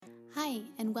Hi,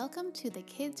 and welcome to the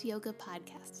Kids Yoga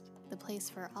Podcast, the place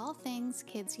for all things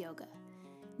kids yoga.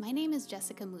 My name is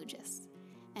Jessica Mugis,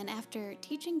 and after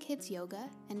teaching kids yoga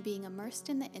and being immersed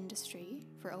in the industry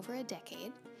for over a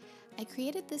decade, I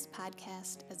created this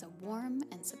podcast as a warm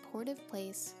and supportive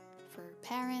place for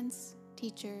parents,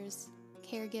 teachers,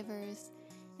 caregivers,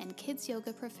 and kids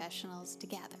yoga professionals to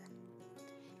gather.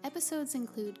 Episodes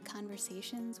include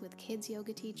conversations with kids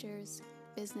yoga teachers,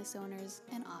 business owners,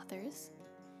 and authors,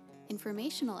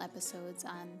 informational episodes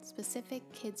on specific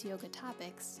kids yoga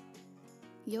topics,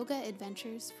 yoga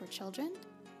adventures for children,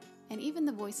 and even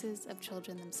the voices of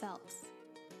children themselves.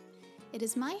 It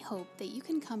is my hope that you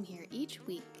can come here each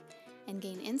week and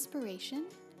gain inspiration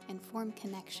and form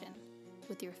connection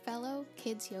with your fellow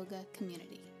kids yoga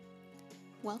community.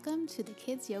 Welcome to the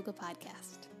Kids Yoga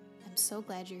Podcast. I'm so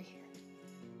glad you're here.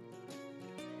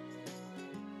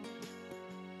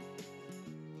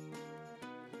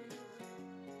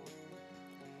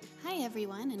 Hi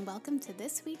everyone, and welcome to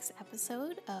this week's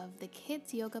episode of the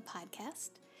Kids Yoga Podcast.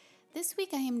 This week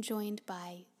I am joined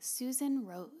by Susan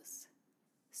Rose.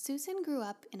 Susan grew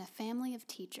up in a family of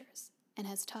teachers and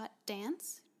has taught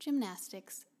dance,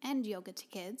 gymnastics, and yoga to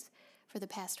kids for the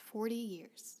past 40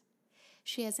 years.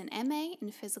 She has an MA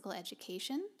in physical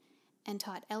education and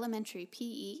taught elementary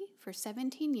PE for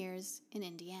 17 years in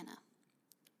Indiana.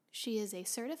 She is a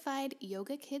certified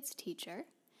YogaKids teacher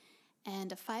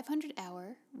and a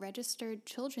 500-hour registered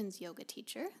children's yoga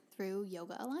teacher through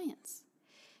Yoga Alliance.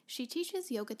 She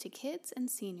teaches yoga to kids and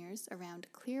seniors around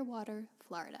Clearwater,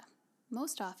 Florida,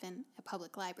 most often at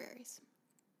public libraries.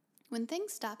 When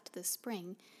things stopped this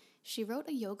spring, she wrote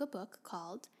a yoga book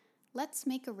called Let's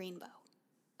Make a Rainbow,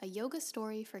 a yoga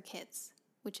story for kids,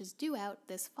 which is due out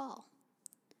this fall.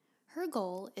 Her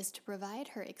goal is to provide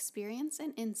her experience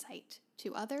and insight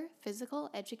to other physical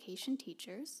education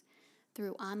teachers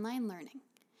through online learning,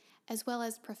 as well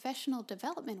as professional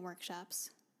development workshops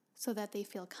so that they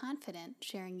feel confident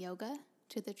sharing yoga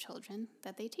to the children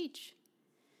that they teach.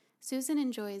 Susan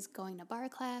enjoys going to bar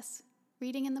class,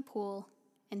 reading in the pool,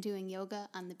 and doing yoga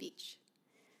on the beach.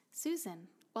 Susan,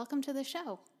 welcome to the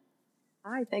show.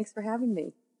 Hi, thanks for having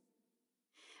me.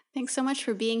 Thanks so much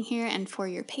for being here and for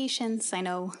your patience. I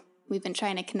know we've been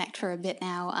trying to connect for a bit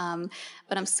now,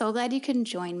 but I'm so glad you can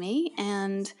join me.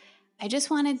 And I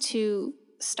just wanted to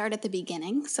start at the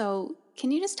beginning. So can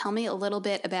you just tell me a little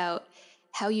bit about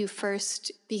how you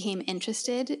first became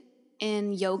interested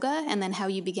in yoga and then how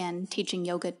you began teaching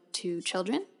yoga to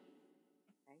children?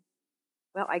 Okay.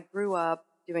 Well, I grew up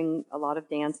doing a lot of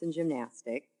dance and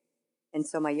gymnastics. And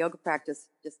so my yoga practice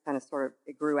just kind of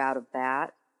it grew out of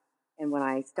that. And when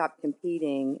I stopped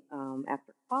competing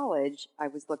after college, I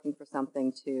was looking for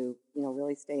something to,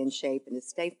 really stay in shape and to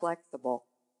stay flexible.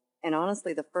 And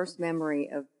honestly, the first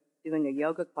memory of doing a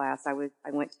yoga class, I was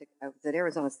at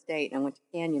Arizona State and I went to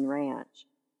Canyon Ranch,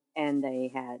 and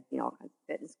they had, all kinds of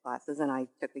fitness classes, and I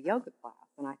took a yoga class,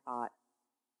 and I thought,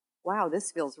 wow,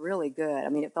 this feels really good. I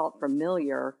mean, it felt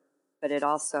familiar, but it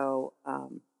also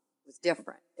was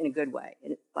different in a good way.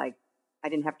 And it's like I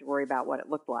didn't have to worry about what it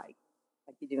looked like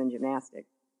you do in gymnastics.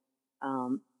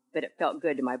 But it felt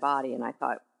good to my body, and I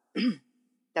thought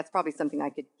that's probably something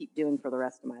I could keep doing for the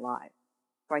rest of my life.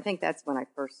 So I think that's when I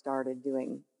first started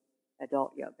doing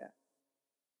adult yoga.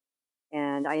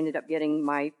 And I ended up getting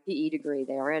my PE degree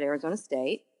there at Arizona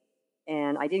State.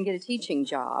 And I didn't get a teaching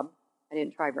job. I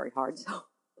didn't try very hard. So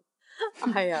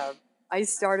I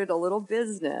started a little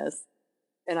business,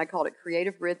 and I called it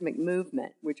Creative Rhythmic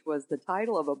Movement, which was the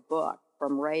title of a book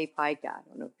from Ray Pica. I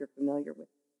don't know if you're familiar with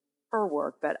her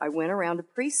work, but I went around to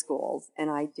preschools and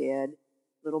I did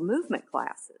little movement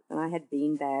classes. And I had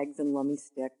bean bags and lummy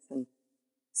sticks and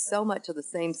so much of the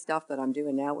same stuff that I'm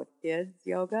doing now with kids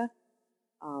yoga,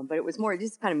 but it was more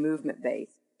just kind of movement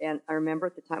based. And I remember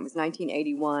at the time, it was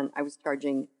 1981, I was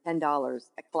charging $10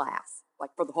 a class, like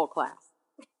for the whole class.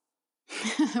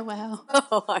 Wow.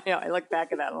 Oh, I know. I look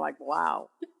back at that and I'm like, wow.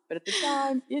 But at the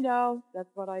time,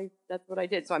 that's what I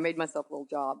did. So I made myself a little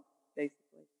job, basically.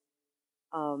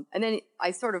 And then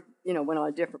I sort of, went on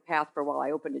a different path for a while.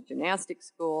 I opened a gymnastics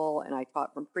school, and I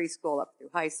taught from preschool up through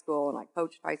high school, and I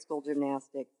coached high school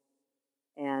gymnastics.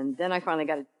 And then I finally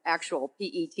got an actual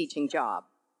PE teaching job,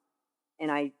 and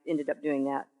I ended up doing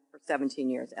that for 17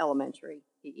 years, elementary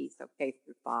PE, so K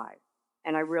through 5.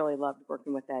 And I really loved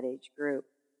working with that age group.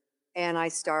 And I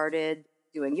started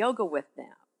doing yoga with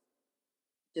them,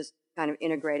 just kind of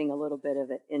integrating a little bit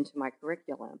of it into my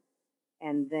curriculum.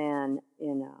 And then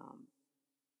in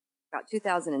about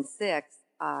 2006,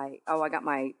 I got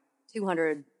my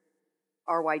 200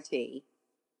 RYT,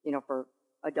 for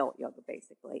adult yoga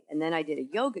basically. And then I did a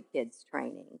YogaKids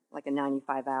training, like a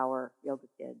 95-hour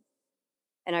YogaKids.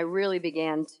 And I really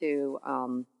began to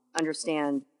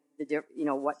understand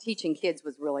what teaching kids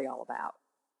was really all about.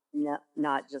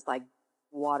 Not just like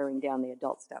watering down the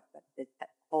adult stuff, but it's a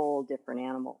whole different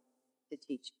animal to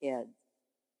teach kids.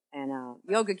 And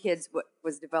YogaKids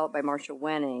was developed by Marsha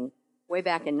Wenning way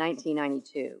back in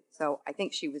 1992. So I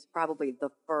think she was probably the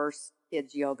first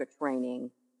kids yoga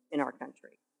training in our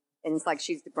country. And it's like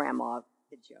she's the grandma of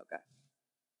kids yoga.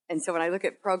 And so when I look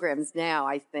at programs now,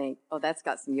 I think, oh, that's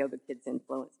got some YogaKids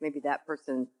influence. Maybe that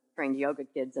person trained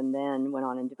YogaKids and then went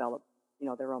on and developed,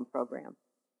 their own program.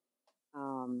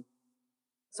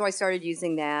 So I started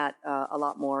using that a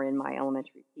lot more in my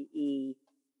elementary PE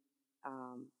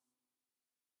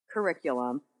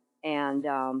curriculum. And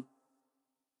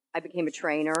I became a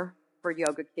trainer for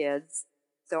YogaKids.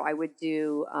 So I would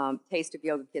do Taste of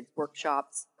YogaKids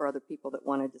workshops for other people that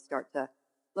wanted to start to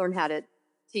learn how to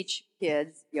teach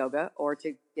kids yoga or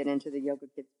to get into the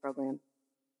YogaKids program.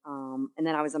 And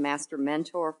then I was a master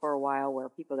mentor for a while where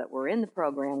people that were in the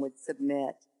program would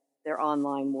submit their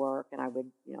online work and I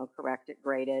would, correct it,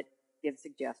 grade it, give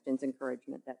suggestions,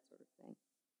 encouragement, that sort of thing.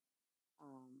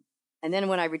 And then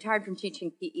when I retired from teaching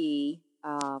PE,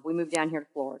 we moved down here to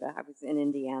Florida. I was in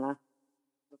Indiana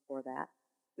before that.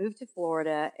 Moved to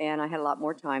Florida, and I had a lot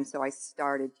more time, so I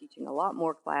started teaching a lot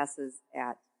more classes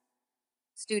at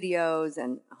studios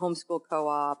and homeschool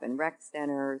co-op and rec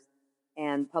centers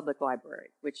and public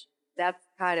libraries, which that's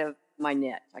kind of my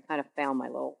niche. I kind of found my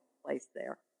little place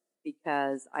there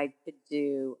because I could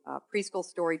do preschool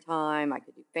story time. I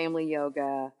could do family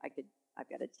yoga. I've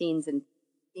got a tweens and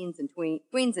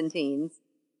teens.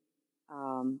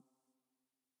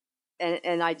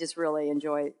 And I just really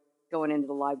enjoy going into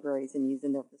the libraries and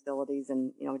using their facilities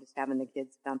and, just having the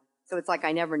kids come. So it's like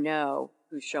I never know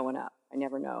who's showing up. I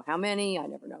never know how many. I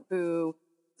never know who.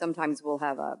 Sometimes we'll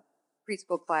have a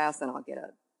preschool class and I'll get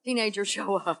a teenager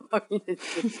show up. I mean,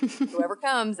 it's just, whoever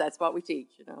comes, that's what we teach,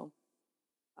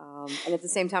 And at the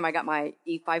same time, I got my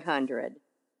E-500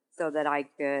 so that I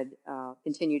could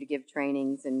continue to give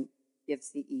trainings and give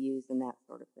CEUs and that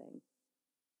sort of thing.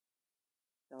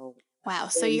 So wow.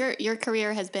 So your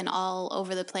career has been all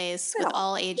over the place with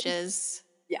all ages.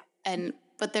 Yeah.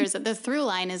 But the through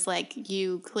line is like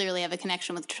you clearly have a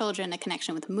connection with children, a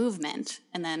connection with movement,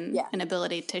 and then an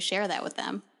ability to share that with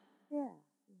them. Yeah.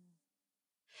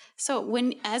 So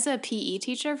as a PE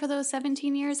teacher for those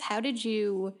 17 years, how did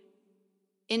you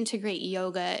integrate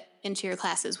yoga into your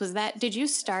classes? Did you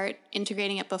start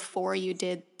integrating it before you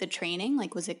did the training?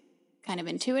 Like, was it kind of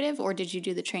intuitive or did you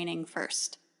do the training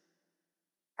first?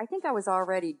 I think I was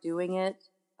already doing it.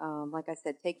 Like I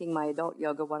said, taking my adult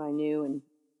yoga, what I knew and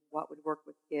what would work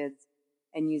with kids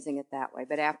and using it that way.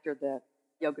 But after the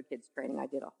YogaKids training, I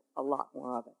did a lot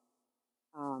more of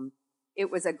it.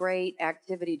 It was a great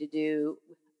activity to do.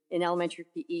 In elementary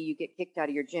PE, you get kicked out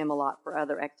of your gym a lot for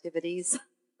other activities.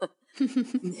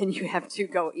 And then you have to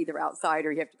go either outside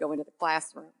or you have to go into the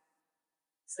classroom.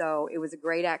 So it was a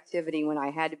great activity when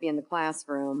I had to be in the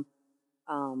classroom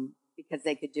because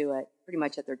they could do it pretty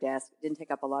much at their desk. It didn't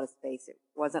take up a lot of space. It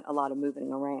wasn't a lot of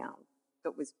moving around. So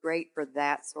it was great for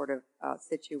that sort of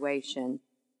situation.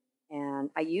 And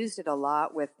I used it a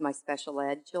lot with my special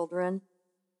ed children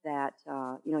that,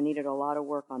 needed a lot of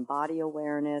work on body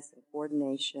awareness and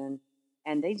coordination.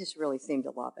 And they just really seemed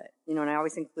to love it. And I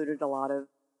always included a lot of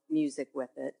music with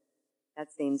it.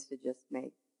 That seems to just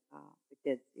make the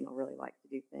kids, really like to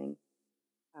do things.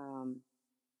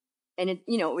 And it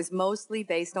was mostly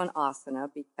based on asana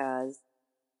because,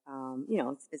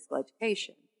 it's physical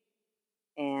education.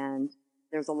 And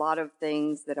there's a lot of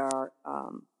things that are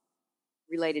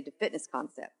related to fitness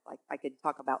concepts. Like I could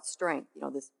talk about strength.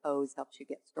 This pose helps you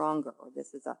get stronger, or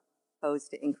this is a pose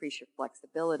to increase your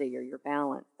flexibility or your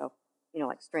balance. So,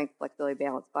 like strength, flexibility,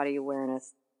 balance, body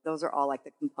awareness. Those are all like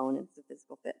the components of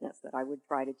physical fitness that I would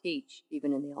try to teach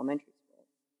even in the elementary school.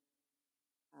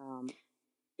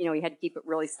 You had to keep it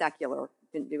really secular. You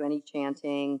couldn't do any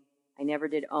chanting. I never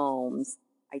did ohms.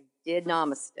 I did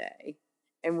namaste.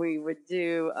 And we would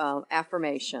do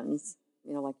affirmations,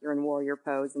 like you're in warrior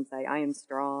pose and say, I am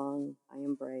strong, I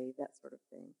am brave, that sort of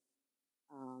thing.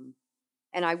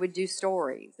 And I would do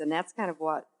stories. And that's kind of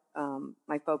what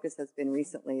my focus has been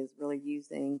recently, is really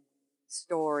using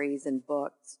stories and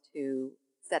books to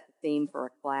set the theme for a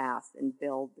class and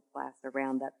build the class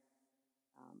around that.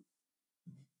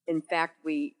 In fact,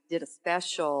 we did a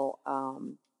special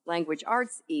language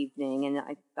arts evening, and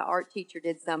the art teacher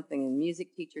did something, and the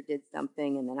music teacher did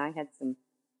something, and then I had some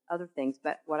other things.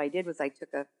 But what I did was I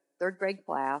took a third grade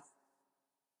class,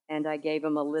 and I gave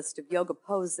them a list of yoga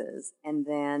poses, and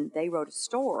then they wrote a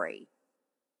story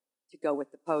to go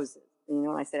with the poses. And,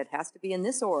 I said it has to be in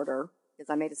this order,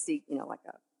 because I made like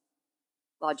a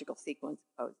logical sequence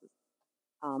of poses.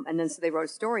 And then so they wrote a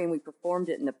story and we performed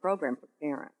it in the program for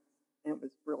parents. And it was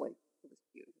cute.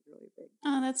 It was really big.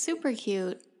 Oh, that's super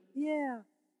cute. Yeah.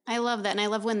 I love that. And I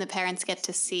love when the parents get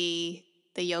to see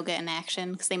the yoga in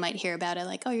action, because they might hear about it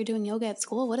like, oh, you're doing yoga at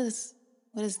school? What is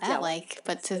that like?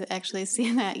 But to actually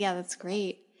see that, yeah, that's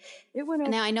great. It went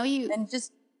over. Now, I know you, and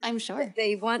just I'm sure.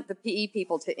 They want the PE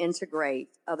people to integrate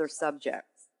other subjects.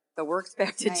 So we're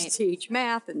expected to teach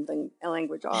math and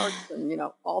language arts and,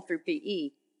 all through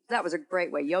PE. That was a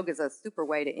great way. Yoga is a super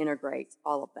way to integrate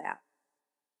all of that.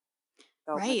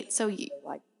 So right. So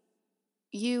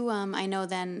you, I know,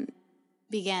 then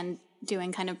began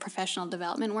doing kind of professional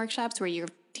development workshops where you're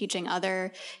teaching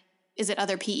other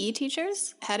PE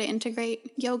teachers how to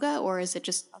integrate yoga, or is it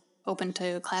just open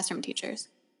to classroom teachers?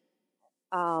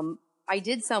 I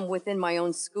did some within my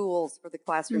own schools for the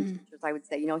classroom teachers. I would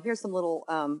say, here's some little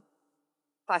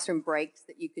classroom breaks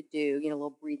that you could do,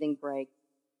 little breathing breaks,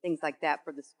 things like that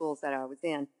for the schools that I was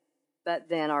in. But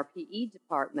then our PE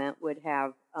department would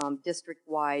have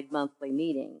district-wide monthly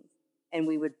meetings, and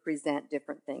we would present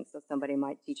different things. So somebody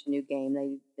might teach a new game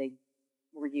they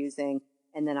were using,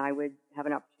 and then I would have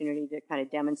an opportunity to kind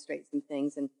of demonstrate some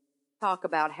things and talk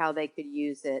about how they could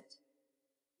use it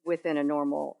within a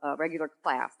normal, regular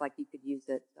class. Like you could use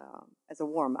it as a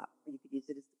warm-up, or you could use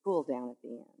it as a cool down at the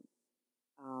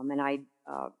end. And I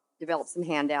developed some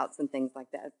handouts and things like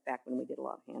that back when we did a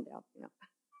lot of handouts,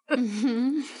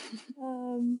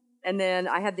 And then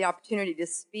I had the opportunity to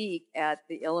speak at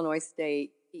the Illinois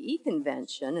State PE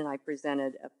Convention, and I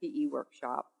presented a PE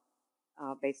workshop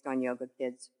based on Yoga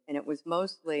Kids. And it was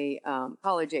mostly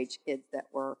college-age kids that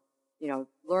were,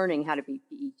 learning how to be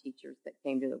PE teachers that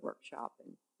came to the workshop,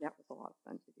 and that was a lot of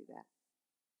fun to do that.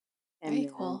 And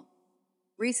very cool.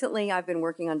 Recently, I've been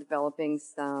working on developing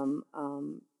some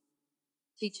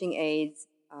teaching aids.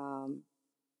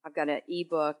 I've got an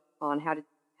ebook on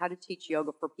how to teach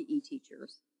yoga for PE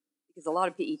teachers, because a lot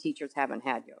of PE teachers haven't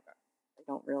had yoga. They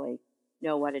don't really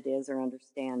know what it is or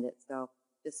understand it. So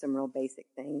just some real basic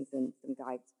things and some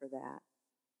guides for that.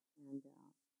 And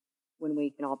when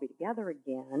we can all be together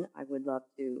again, I would love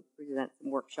to present some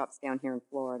workshops down here in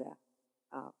Florida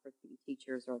for PE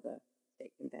teachers or the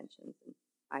state conventions. And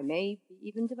I may be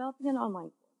even developing an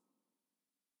online course.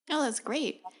 Oh, that's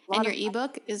great. And your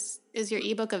ebook, is your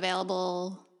ebook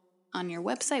available on your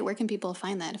website? Where can people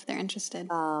find that if they're interested?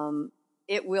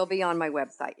 It will be on my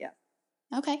website, yes.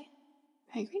 Okay.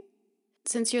 Very great.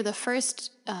 Since you're the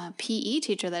first PE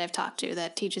teacher that I've talked to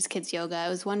that teaches kids yoga, I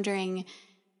was wondering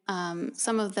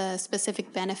some of the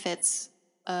specific benefits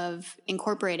of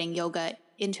incorporating yoga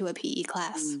into a PE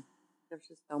class. There's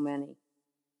just so many.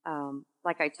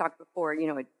 Like I talked before,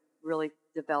 it really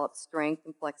develops strength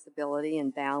and flexibility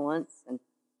and balance and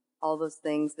all those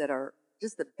things that are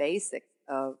just the basics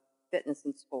of fitness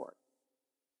and sport.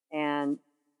 And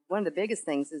one of the biggest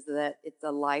things is that it's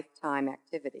a lifetime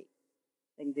activity.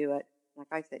 They can do it, like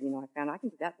I said, I found I can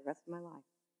do that the rest of my life.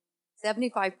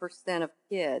 75% of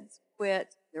kids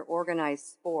quit their organized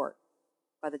sport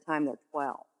by the time they're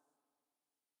 12.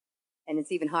 And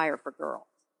it's even higher for girls.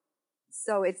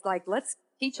 So it's like, let's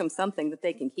teach them something that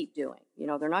they can keep doing.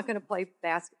 They're not going to play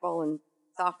basketball and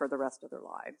soccer the rest of their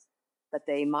lives, but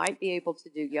they might be able to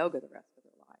do yoga the rest of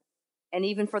their lives. And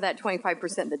even for that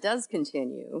 25% that does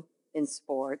continue in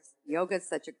sports, yoga is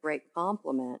such a great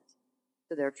complement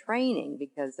to their training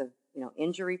because of,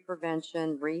 injury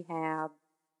prevention, rehab,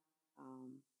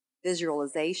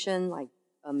 visualization, like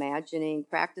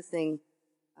practicing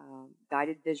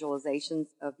guided visualizations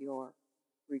of your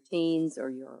routines or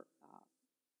your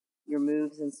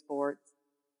moves in sports.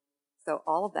 So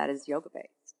all of that is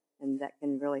yoga-based, and that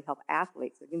can really help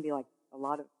athletes. It can be like a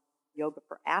lot of yoga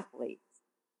for athletes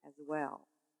as well.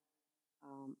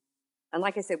 And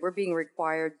like I said, we're being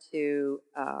required to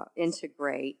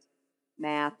integrate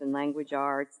math and language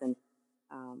arts, and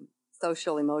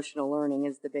social emotional learning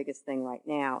is the biggest thing right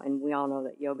now. And we all know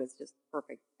that yoga is just a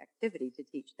perfect activity to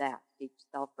teach that, to teach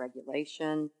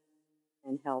self-regulation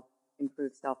and help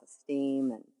improve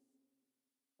self-esteem. And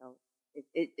so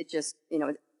it just,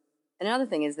 another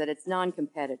thing is that it's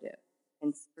non-competitive.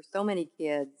 And for so many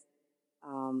kids,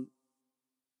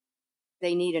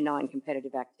 they need a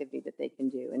non-competitive activity that they can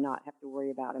do and not have to worry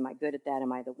about, am I good at that?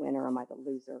 Am I the winner? Am I the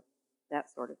loser?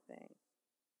 That sort of thing.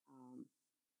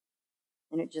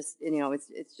 And it just,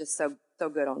 it's just so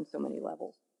good on so many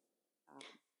levels.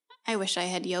 I wish I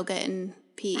had yoga in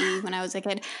PE when I was a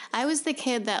kid. I was the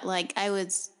kid that I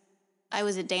was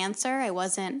a dancer. I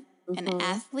wasn't an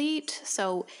athlete.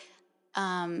 So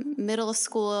middle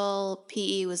school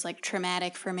PE was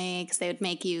traumatic for me because they would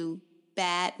make you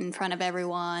bat in front of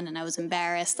everyone, and I was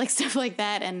embarrassed, like stuff like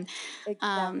that.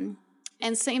 Exactly.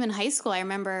 And same in high school. I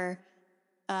remember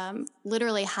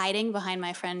literally hiding behind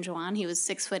my friend Juan. He was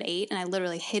 6'8", and I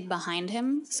literally hid behind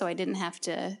him so I didn't have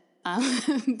to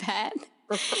bat.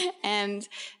 And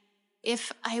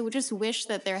if I would just wish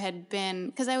that there had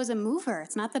been, because I was a mover.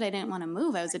 It's not that I didn't want to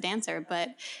move. I was a dancer, but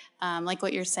like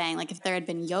what you're saying, like if there had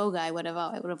been yoga, I would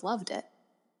have loved it.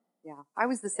 Yeah, I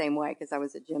was the same way because I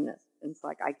was a gymnast. And it's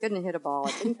like I couldn't hit a ball,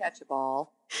 I couldn't catch a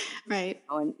ball, Right.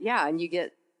 and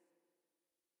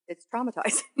it's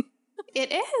traumatizing.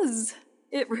 It is.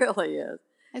 It really is.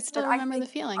 I still But remember the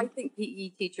feeling. I think PE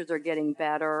teachers are getting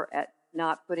better at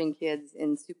not putting kids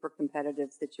in super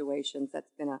competitive situations.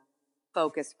 That's been a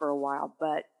focus for a while,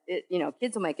 but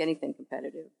kids will make anything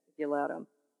competitive if you let them.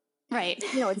 Right.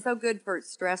 It's so good for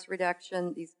stress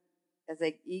reduction.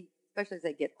 Especially as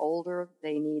they get older,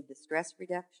 they need the stress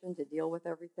reduction to deal with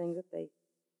everything that they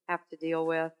have to deal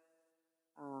with.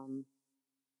 And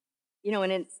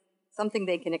it's something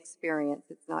they can experience.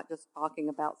 It's not just talking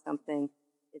about something.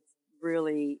 It's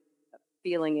really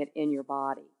feeling it in your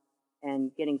body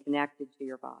and getting connected to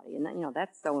your body. And,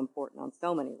 that's so important on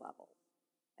so many levels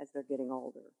as they're getting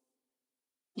older.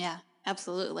 Yeah,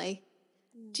 absolutely.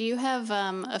 Do you have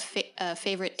a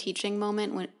favorite teaching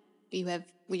moment when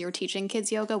you were teaching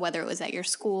kids yoga, whether it was at your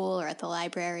school or at the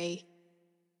library?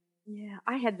 Yeah,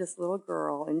 I had this little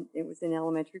girl, and it was in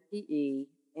elementary PE,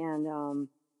 and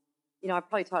I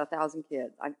probably taught 1,000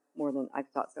 kids. I've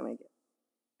taught so many kids,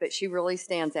 but she really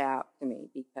stands out to me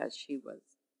because she was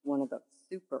one of the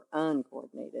super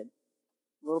uncoordinated,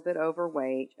 a little bit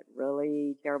overweight, had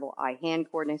really terrible eye-hand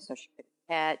coordination, so she couldn't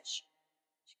catch.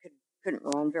 She couldn't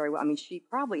run very well. I mean, she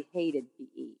probably hated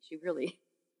PE. She really,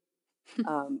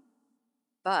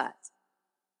 but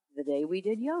the day we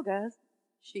did yoga,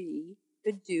 she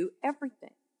could do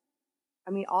everything.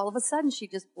 I mean, all of a sudden, she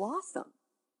just blossomed.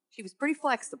 She was pretty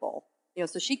flexible,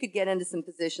 so she could get into some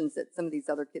positions that some of these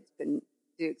other kids couldn't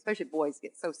do, especially boys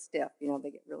get so stiff,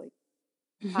 they get really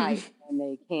tight and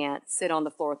they can't sit on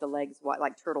the floor with the legs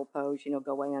like turtle pose,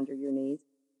 go way under your knees.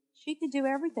 She could do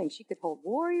everything. She could hold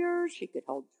warriors, she could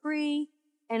hold tree,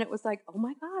 and it was like, oh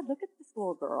my God, look at this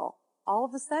little girl. All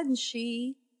of a sudden,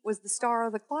 she was the star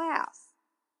of the class.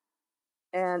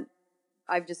 And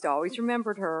I've just always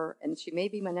remembered her, and she may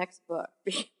be my next book.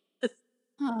 It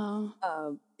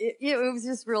was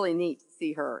just really neat to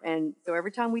see her. And so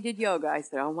every time we did yoga, I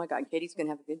said, oh my God, Katie's going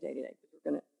to have a good day today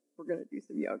because we're going to do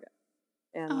some yoga.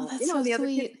 And, that's so the sweet. other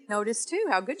kids noticed too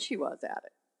how good she was at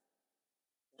it.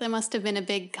 That must have been a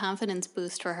big confidence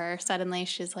boost for her. Suddenly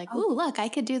she's like, ooh, look, I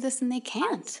could do this and they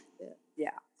can't. Yeah.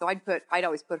 So I'd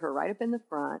always put her right up in the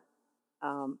front.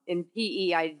 In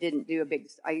PE, I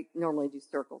normally do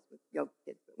circles with yoga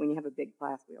kids, but when you have a big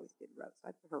class, we always did rows. So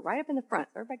I put her right up in the front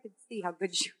so everybody could see how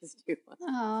good she was doing.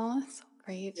 Oh, that's so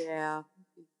great. Yeah.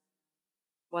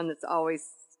 One that's always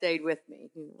stayed with me.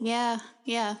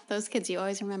 Yeah. Those kids you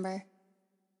always remember.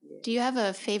 Yeah. Do you have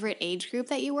a favorite age group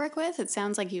that you work with? It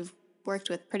sounds like you've worked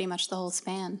with pretty much the whole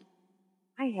span.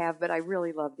 I have, but I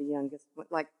really love the youngest,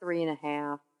 like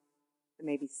 3.5 to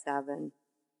maybe 7.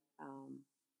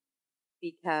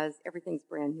 Because everything's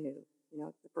brand new.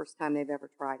 It's the first time they've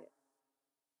ever tried it.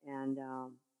 And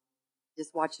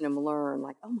just watching them learn,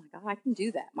 like, oh my God, I can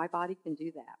do that. My body can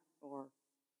do that. Or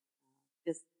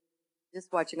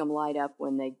just watching them light up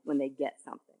when they get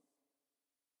something.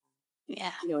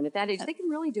 Yeah. And at that age, they can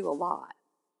really do a lot.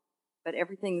 But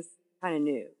everything's kind of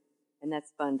new. And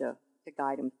that's fun to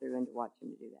guide them through and to watch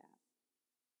them do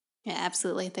that. Yeah,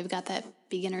 absolutely. They've got that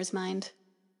beginner's mind.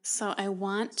 So I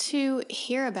want to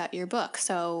hear about your book.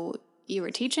 So you were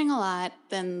teaching a lot,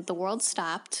 then the world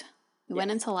stopped. We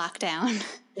went into lockdown.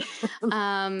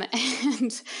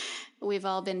 And we've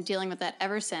all been dealing with that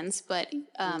ever since. But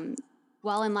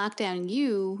while in lockdown,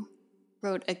 you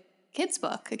wrote a kid's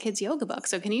book, a kid's yoga book.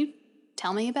 So can you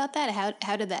tell me about that?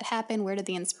 How did that happen? Where did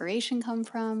the inspiration come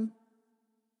from?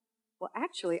 Well,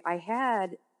 actually, I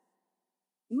had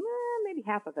maybe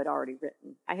half of it already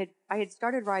written. I had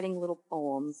started writing little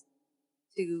poems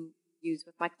to use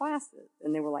with my classes,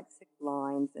 and they were like 6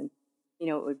 lines, and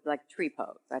it would be like tree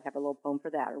pose. I'd have a little poem for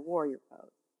that, or warrior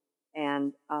pose,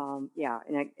 and and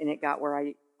it got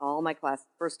where all my classes,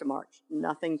 1st of March,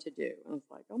 nothing to do. I was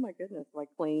like, oh my goodness. So I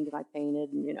cleaned and I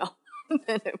painted, and and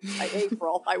then by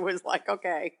April I was like,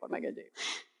 okay, what am I gonna do?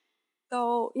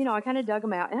 So, I kind of dug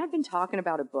them out, and I've been talking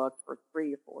about a book for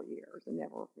 3 or 4 years and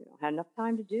never, had enough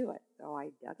time to do it. So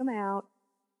I dug them out,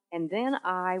 and then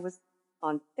I was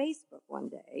on Facebook one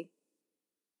day,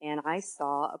 and I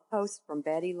saw a post from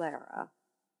Betty Lara. I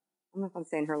don't know if I'm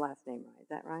saying her last name right. Is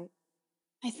that right?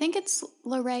 I think it's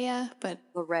Larea, but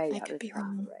Larea. I could be It's called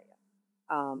wrong.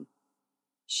 Larea.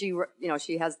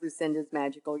 She has Lucinda's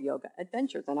Magical Yoga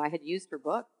Adventures, and I had used her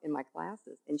book in my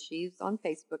classes, and she's on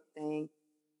Facebook saying,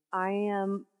 I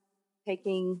am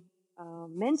taking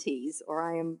mentees, or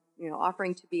I am,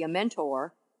 offering to be a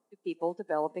mentor to people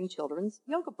developing children's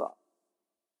yoga books.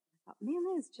 I thought, man,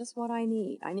 that is just what I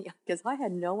need. Because I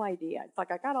had no idea. It's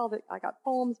like I got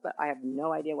poems, but I have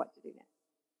no idea what to do next.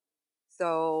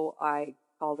 So I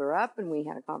called her up and we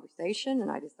had a conversation,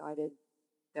 and I decided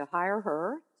to hire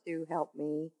her to help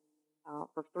me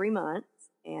for 3 months.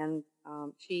 And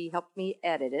she helped me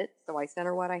edit it. So I sent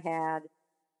her what I had,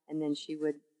 and then she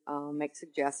would make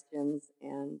suggestions,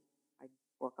 and I'd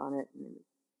work on it. And then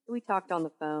we talked on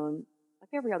the phone like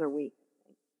every other week, I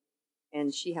think.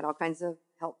 And she had all kinds of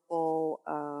helpful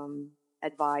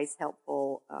advice,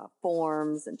 helpful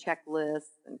forms and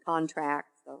checklists and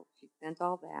contracts. So she sent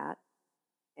all that.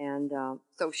 And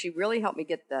so she really helped me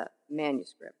get the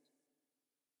manuscript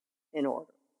in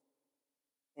order,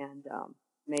 and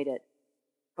made it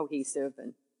cohesive,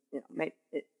 and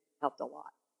it helped a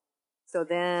lot. So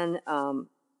then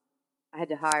I had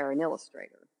to hire an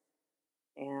illustrator,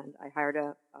 and I hired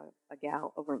a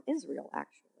gal over in Israel,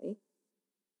 actually,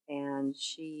 and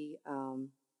she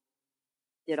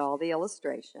did all the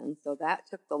illustrations. So that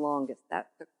took the longest. That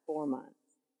took 4 months,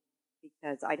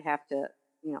 because I'd have to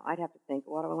think,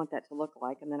 what do I want that to look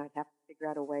like, and then I'd have to figure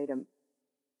out a way to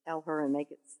tell her and make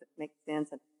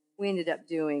sense. And we ended up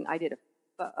I did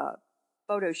a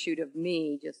photo shoot of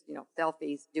me, just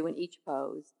selfies doing each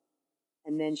pose.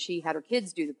 And then she had her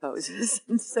kids do the poses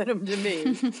and sent them to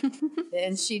me.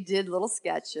 And she did little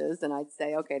sketches, and I'd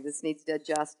say, okay, this needs to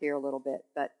adjust here a little bit.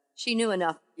 But she knew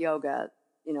enough yoga,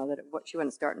 that she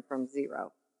wasn't starting from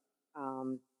zero.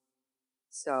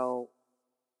 So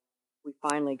we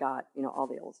finally got, all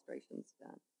the illustrations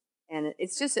done. And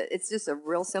it's just a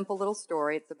real simple little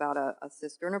story. It's about a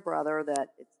sister and a brother that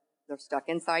they're stuck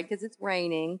inside because it's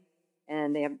raining,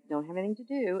 and they don't have anything to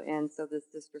do. And so the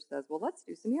sister says, well, let's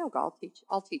do some yoga.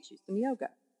 I'll teach you some yoga.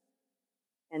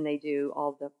 And they do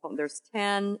there's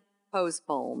 10 pose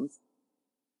poems,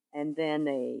 and then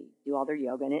they do all their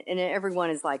yoga. And everyone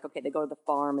is like, okay, they go to the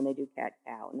farm and they do cat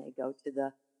cow, and they go to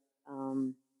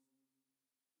the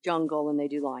jungle and they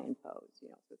do lion pose. So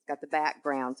it's got the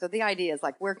background. So the idea is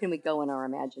like, where can we go in our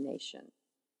imagination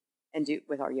and do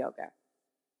with our yoga?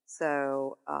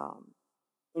 So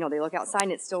they look outside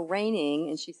and it's still raining,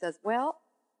 and she says, well,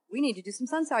 we need to do some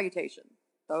sun salutations.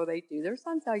 So they do their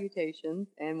sun salutations,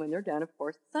 and when they're done, of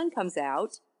course, the sun comes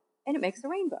out and it makes a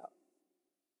rainbow.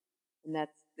 And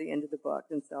that's the end of the book.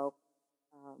 And so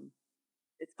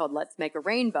it's called Let's Make a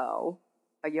Rainbow,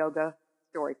 a yoga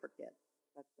story for kids.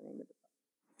 That's the name of the book.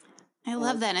 I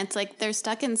love that. And it's like they're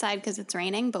stuck inside because it's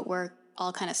raining, but we're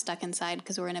all kind of stuck inside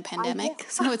because we're in a pandemic.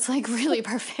 So it's like really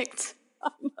perfect. I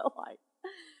know.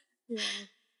 Yeah.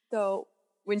 So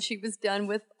when she was done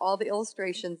with all the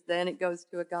illustrations, then it goes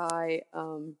to a guy.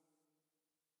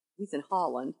 He's in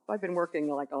Holland. So I've been working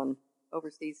like on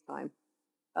overseas time.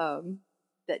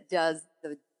 That does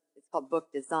it's called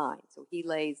book design. So he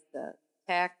lays the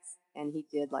text, and he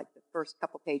did like the first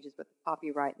couple pages with the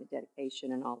copyright and the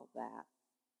dedication and all of that.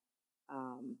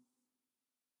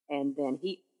 And then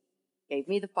he gave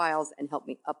me the files and helped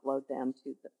me upload them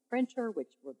to the printer,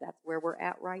 that's where we're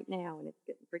at right now. And it's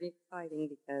getting pretty exciting,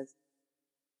 because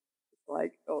it's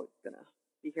like, oh, it's going to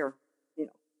be here,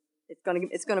 it's going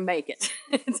to make it.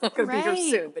 It's not going to be here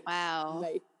soon, but wow.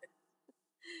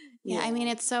 Yeah, I mean,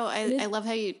 it's so, I love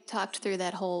how you talked through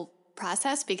that whole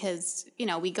process, because,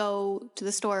 we go to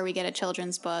the store, we get a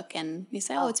children's book, and we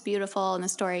say, oh, it's beautiful in the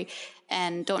story,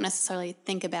 and don't necessarily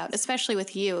think about, especially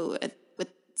with you,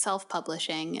 with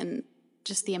self-publishing, and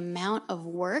just the amount of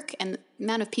work and the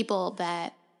amount of people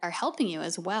that are helping you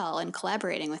as well and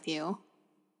collaborating with you.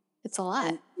 It's a lot.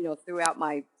 And, throughout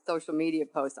my social media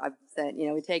posts, I've said,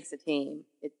 it takes a team.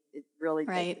 It really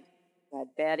takes. I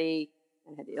had Betty,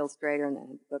 and I had the illustrator, and then I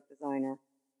had the book designer,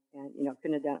 and,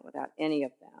 couldn't have done it without any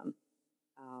of them.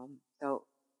 So,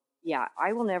 yeah,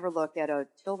 I will never look at a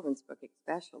children's book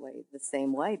especially the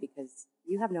same way, because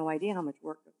you have no idea how much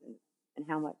work goes in it, and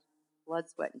how much blood,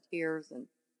 sweat, and tears, and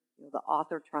the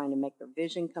author trying to make their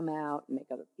vision come out and make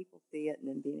other people see it, and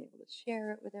then being able to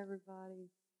share it with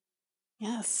everybody.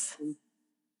 Yes. And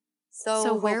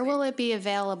so where will it be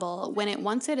available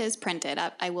once it is printed?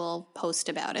 I will post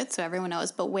about it so everyone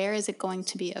knows, but where is it going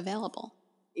to be available?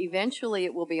 Eventually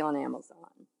it will be on Amazon.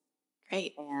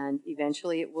 Great. And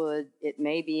eventually it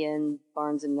may be in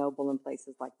Barnes and Noble and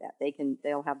places like that.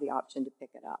 They'll have the option to pick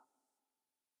it up.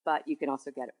 But you can also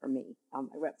get it from me on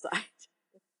my website.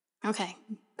 Okay,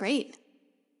 great.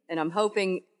 And I'm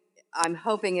hoping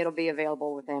it'll be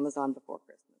available with Amazon before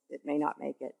Christmas. It may not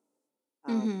make it.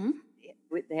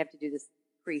 They have to do this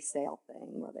pre-sale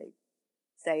thing where they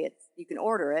say you can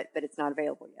order it, but it's not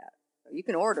available yet. So you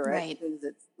can order it as soon as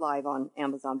it's live on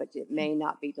Amazon, but it may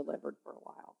not be delivered for a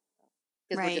while.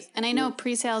 Right. And I know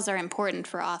pre-sales are important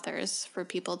for authors, for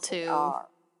people to,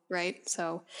 right?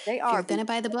 So if you're going to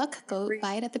buy the book, go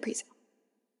buy it at the pre-sale.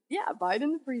 Yeah, buy it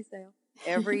in the pre-sale.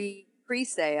 Every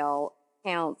pre-sale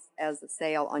counts as a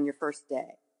sale on your first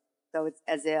day. So it's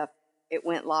as if it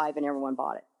went live and everyone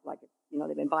bought it. Like,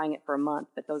 they've been buying it for a month,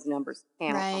 but those numbers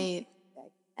count. Right.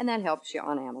 And that helps you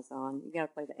on Amazon. You got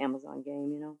to play the Amazon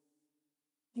game,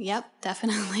 Yep,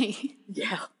 definitely.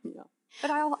 Yeah,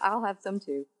 But I'll have some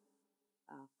too.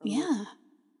 Yeah.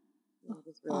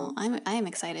 Well, I am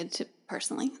excited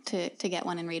to get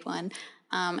one and read one.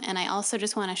 And I also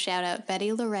just want to shout out Betty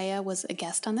Larea was a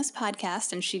guest on this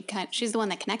podcast, and she's the one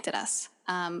that connected us.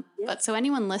 But so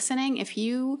anyone listening, if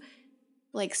you,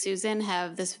 like Susan,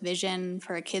 have this vision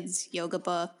for a kid's yoga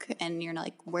book and you're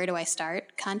like, where do I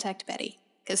start? Contact Betty,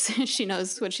 because she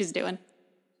knows what she's doing.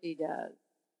 She does.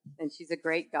 And she's a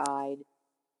great guide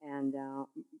and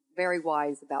very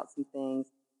wise about some things.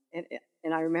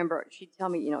 And I remember she'd tell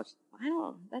me,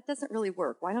 that doesn't really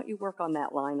work. Why don't you work on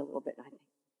that line a little bit? And I think,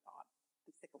 God,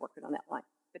 I'm sick of working on that line.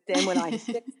 But then when I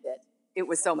fixed it, it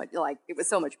was so much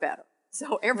better.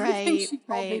 So everything she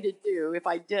told me to do, if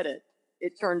I did it,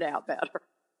 it turned out better.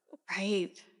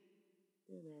 Right.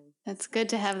 It's good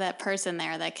to have that person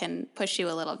there that can push you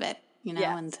a little bit,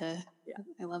 and to,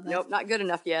 I love that. Nope, not good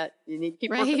enough yet. You need to keep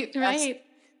working. Right.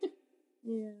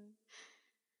 Yeah.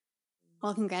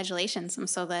 Well, congratulations. I'm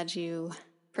so glad you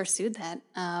pursued that.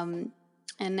 And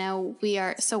now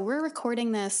we're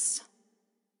recording this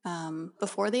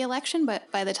before the election,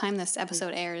 but by the time this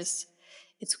episode airs,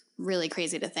 it's really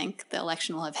crazy to think the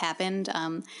election will have happened.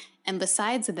 And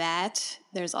besides that,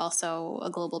 there's also a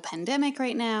global pandemic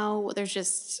right now. There's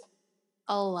just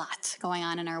a lot going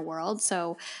on in our world.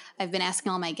 So I've been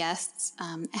asking all my guests,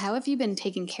 how have you been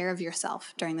taking care of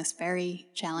yourself during this very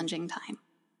challenging time?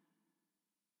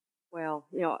 Well,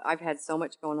 I've had so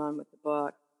much going on with the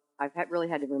book. I've really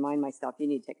had to remind myself, you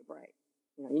need to take a break.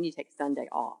 You need to take Sunday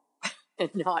off and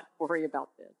not worry about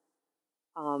this.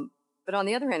 But on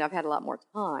the other hand, I've had a lot more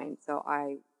time. So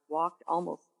I walked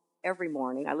almost every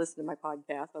morning. I listen to my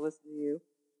podcast. I listen to you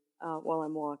while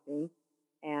I'm walking.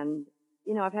 And,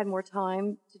 I've had more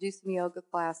time to do some yoga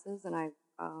classes. And I've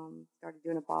started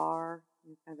doing a bar,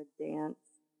 kind of a dance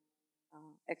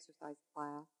exercise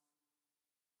class.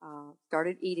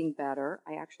 Started eating better.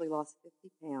 I actually lost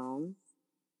 50 pounds.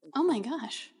 Oh my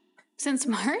gosh. Since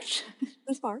March?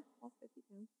 Since March, lost 50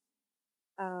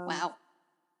 pounds. Wow.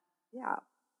 Yeah.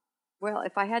 Well,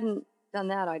 if I hadn't done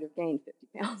that, I'd have gained 50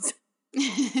 pounds.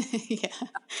 Yeah.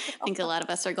 I think a lot of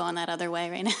us are going that other way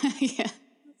right now. Yeah.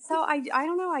 So I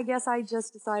don't know. I guess I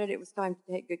just decided it was time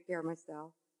to take good care of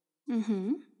myself.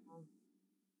 Mm-hmm.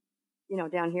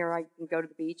 Down here I can go to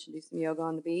the beach and do some yoga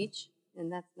on the beach. And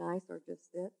that's nice, or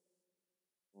just sit.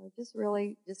 So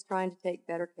just trying to take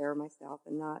better care of myself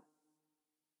and not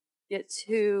get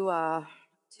too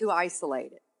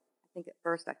isolated. I think at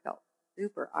first I felt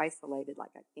super isolated,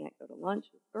 like I can't go to lunch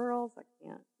with girls, I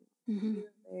can't be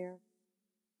there.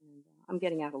 And I'm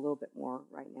getting out a little bit more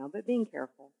right now, but being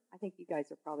careful. I think you guys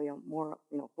are probably more,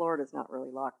 Florida's not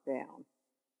really locked down.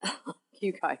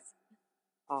 You guys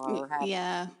are.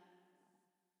 Yeah.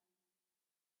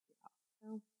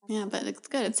 Yeah, but it's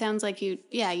good. It sounds like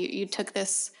you took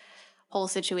this whole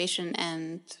situation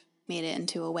and made it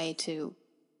into a way to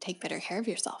take better care of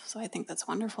yourself. So I think that's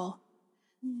wonderful.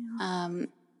 Yeah.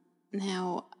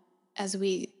 Now, as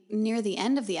we near the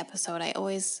end of the episode,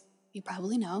 you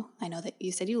probably know, I know that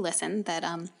you said you listen, that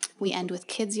we end with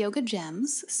Kids Yoga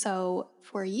Gems. So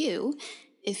for you,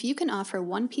 if you can offer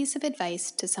one piece of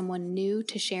advice to someone new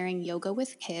to sharing yoga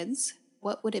with kids,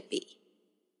 what would it be?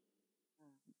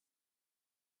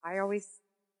 I always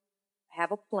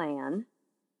have a plan,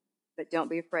 but don't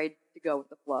be afraid to go with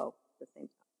the flow at the same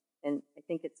time. And I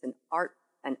think it's an art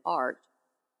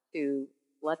to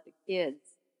let the kids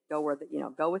go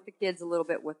go with the kids a little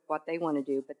bit with what they want to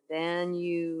do, but then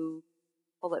you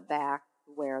pull it back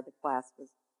to where the class was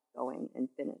going and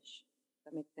finish. Does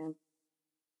that make sense?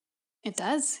 It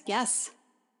does, yes.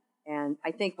 And I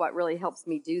think what really helps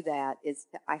me do that is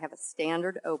I have a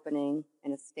standard opening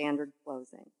and a standard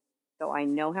closing. So I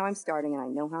know how I'm starting and I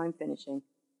know how I'm finishing.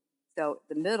 So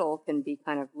the middle can be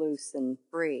kind of loose and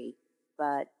free,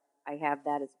 but I have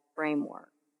that as a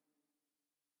framework.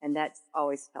 And that's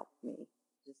always helped me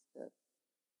just to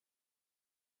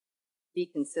be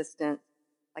consistent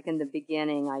like in the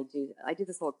beginning, I do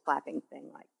this little clapping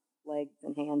thing, like legs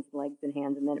and hands,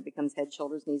 and then it becomes head,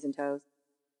 shoulders, knees, and toes.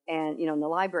 And, in the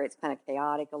library, it's kind of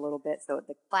chaotic a little bit. So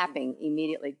the clapping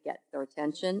immediately gets their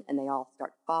attention, and they all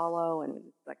start to follow, and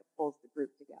it's like it pulls the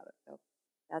group together. So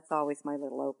that's always my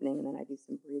little opening. And then I do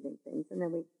some breathing things, and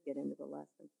then we get into the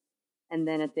lesson. And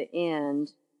then at the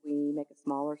end, we make a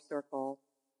smaller circle,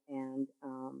 and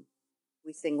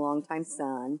we sing Long Time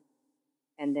Sun,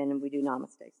 and then we do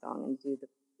Namaste song, and the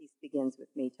piece begins with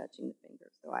me touching the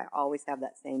fingers. So I always have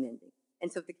that same ending.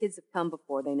 And so if the kids have come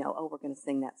before, they know, we're going to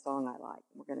sing that song I like,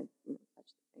 and we're going to touch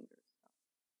the fingers. So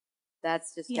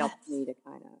that's just helped me to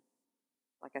kind of,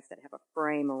 like I said, have a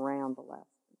frame around the lesson.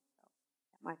 So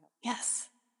that might help. Yes,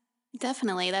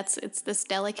 definitely. It's this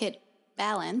delicate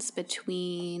balance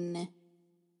between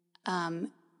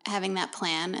having that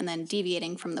plan and then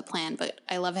deviating from the plan. But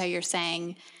I love how you're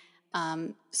saying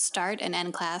start and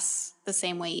end class the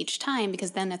same way each time,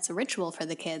 because then it's a ritual for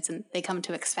the kids and they come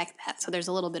to expect that. So there's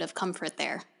a little bit of comfort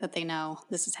there that they know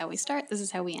this is how we start, this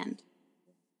is how we end.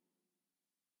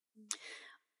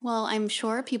 Well, I'm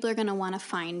sure people are going to want to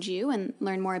find you and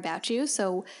learn more about you.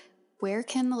 So where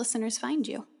can the listeners find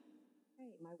you?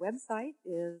 Okay, my website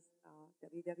is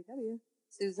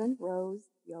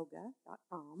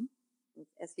www.susanroseyoga.com.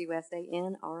 It's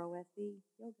SUSANROSE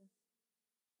yoga.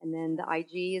 And then the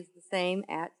IG is the same,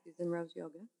 at Susan Rose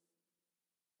Yoga.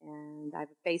 And I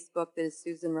have a Facebook that is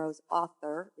Susan Rose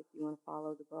Author, if you want to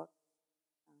follow the book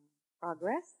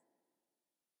progress.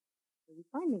 So you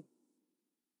find me.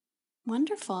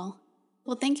 Wonderful.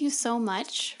 Well, thank you so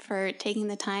much for taking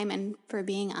the time and for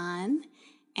being on.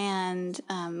 And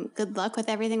good luck with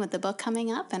everything with the book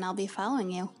coming up, and I'll be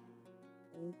following you.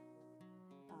 Thank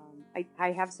you.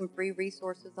 I have some free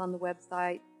resources on the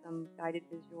website, some guided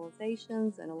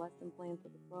visualizations, and a lesson plan for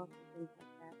the book, and things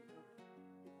like that. So if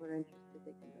people are interested,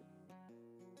 they can go.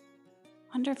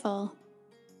 Wonderful.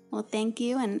 Well, thank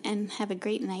you, and have a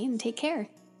great night, and take care.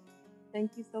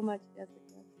 Thank you so much, Jessica.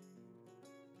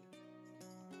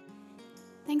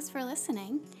 Thanks for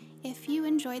listening. If you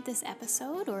enjoyed this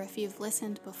episode, or if you've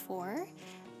listened before,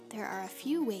 there are a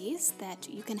few ways that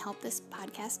you can help this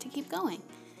podcast to keep going.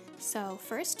 So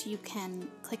first, you can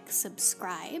click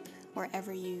subscribe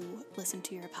wherever you listen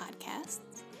to your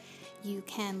podcasts. You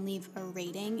can leave a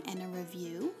rating and a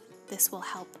review. This will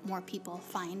help more people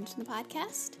find the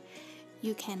podcast.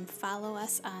 You can follow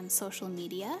us on social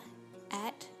media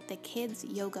at the Kids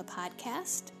Yoga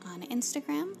Podcast on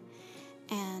Instagram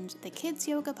and the Kids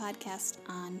Yoga Podcast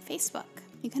on Facebook.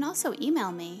 You can also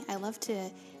email me. I love to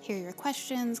hear your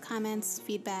questions, comments,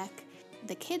 feedback.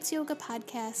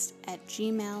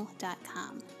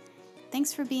 thekidsyogapodcast@gmail.com.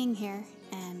 Thanks for being here,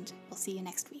 and we'll see you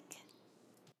next week.